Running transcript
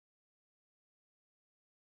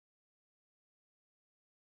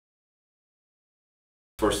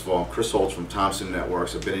First of all, I'm Chris Holtz from Thompson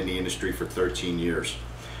Networks. I've been in the industry for 13 years.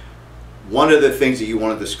 One of the things that you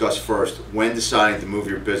want to discuss first when deciding to move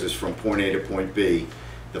your business from point A to point B,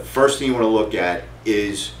 the first thing you want to look at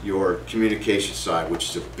is your communication side,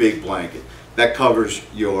 which is a big blanket. That covers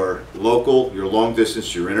your local, your long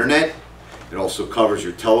distance, your internet. It also covers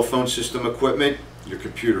your telephone system equipment, your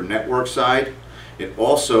computer network side. It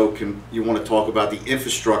also you want to talk about the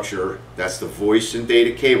infrastructure, that's the voice and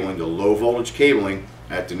data cabling, the low voltage cabling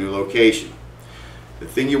at the new location. The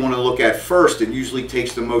thing you want to look at first, and usually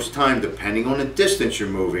takes the most time depending on the distance you're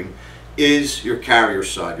moving, is your carrier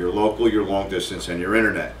side, your local, your long distance, and your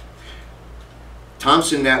internet.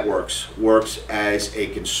 Thompson Networks works as a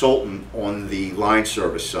consultant on the line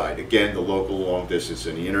service side, again the local, long distance,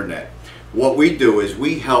 and the internet. What we do is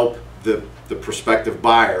we help the prospective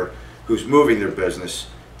buyer who's moving their business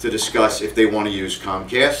to discuss if they want to use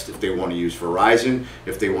Comcast, if they want to use Verizon,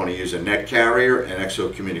 if they want to use a net carrier, and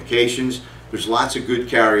XO Communications. There's lots of good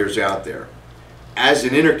carriers out there. As an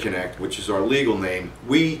interconnect, which is our legal name,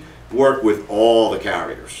 we work with all the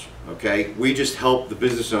carriers, okay? We just help the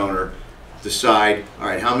business owner decide, all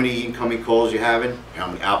right, how many incoming calls are you having? How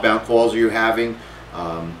many outbound calls are you having?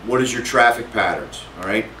 What is your traffic patterns, all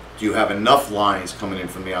right? Do you have enough lines coming in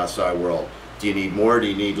from the outside world? Do you need more? Do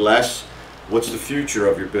you need less? What's the future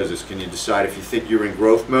of your business? Can you decide if you think you're in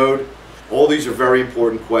growth mode? All these are very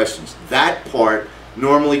important questions. That part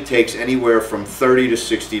normally takes anywhere from 30 to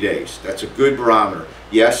 60 days. That's a good barometer.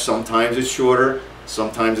 Yes, sometimes it's shorter,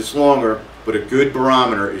 sometimes it's longer, but a good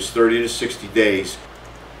barometer is 30 to 60 days,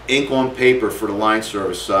 ink on paper for the line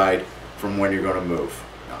service side from when you're going to move.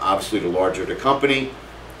 Now, obviously, the larger the company,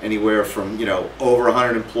 anywhere from over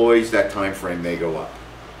 100 employees, that time frame may go up.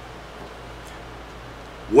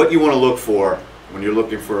 What you want to look for when you're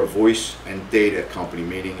looking for a voice and data company,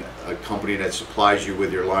 meaning a company that supplies you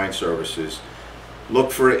with your line services,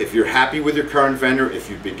 look for it. If you're happy with your current vendor, if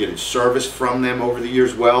you've been getting service from them over the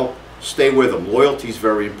years, well, stay with them. Loyalty is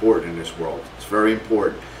very important in this world. It's very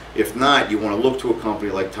important. If not, you want to look to a company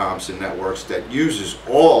like Thompson Networks that uses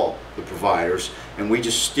all the providers, and we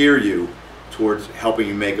just steer you towards helping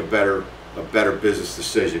you make a better business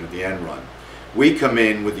decision at the end run. We come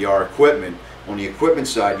in with our equipment. On the equipment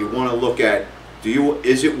side, you want to look at,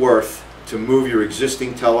 is it worth to move your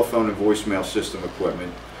existing telephone and voicemail system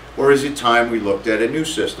equipment, or is it time we looked at a new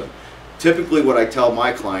system? Typically what I tell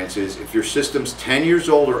my clients is, if your system's 10 years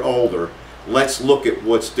old or older, let's look at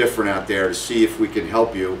what's different out there to see if we can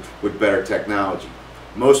help you with better technology.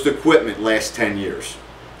 Most equipment lasts 10 years.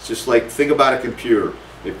 It's just like, think about a computer.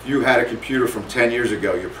 If you had a computer from 10 years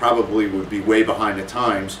ago, you probably would be way behind the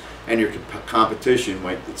times, and your competition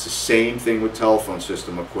it's the same thing with telephone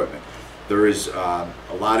system equipment. There is a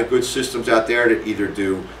lot of good systems out there that either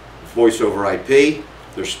do voice over IP.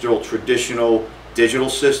 There's still traditional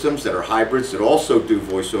digital systems that are hybrids that also do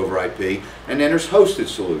voice over IP, and then there's hosted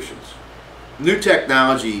solutions. New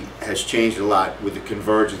technology has changed a lot with the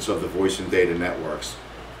convergence of the voice and data networks.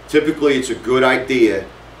 Typically, it's a good idea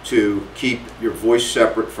to keep your voice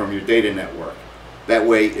separate from your data network. That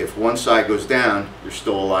way, if one side goes down, you're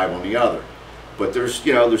still alive on the other. But there's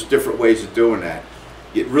different ways of doing that.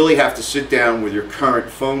 You really have to sit down with your current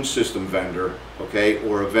phone system vendor, okay,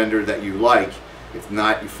 or a vendor that you like. If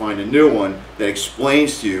not, you find a new one that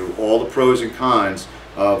explains to you all the pros and cons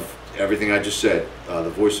of everything I just said. The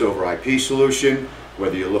voice over IP solution,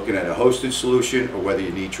 whether you're looking at a hosted solution, or whether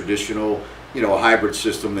you need traditional, a hybrid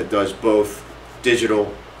system that does both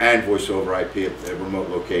digital and voice over IP at remote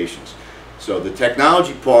locations. So the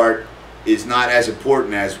technology part is not as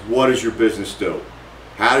important as what does your business do?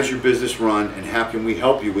 How does your business run, and how can we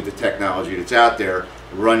help you with the technology that's out there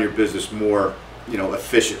to run your business more,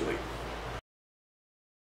 efficiently?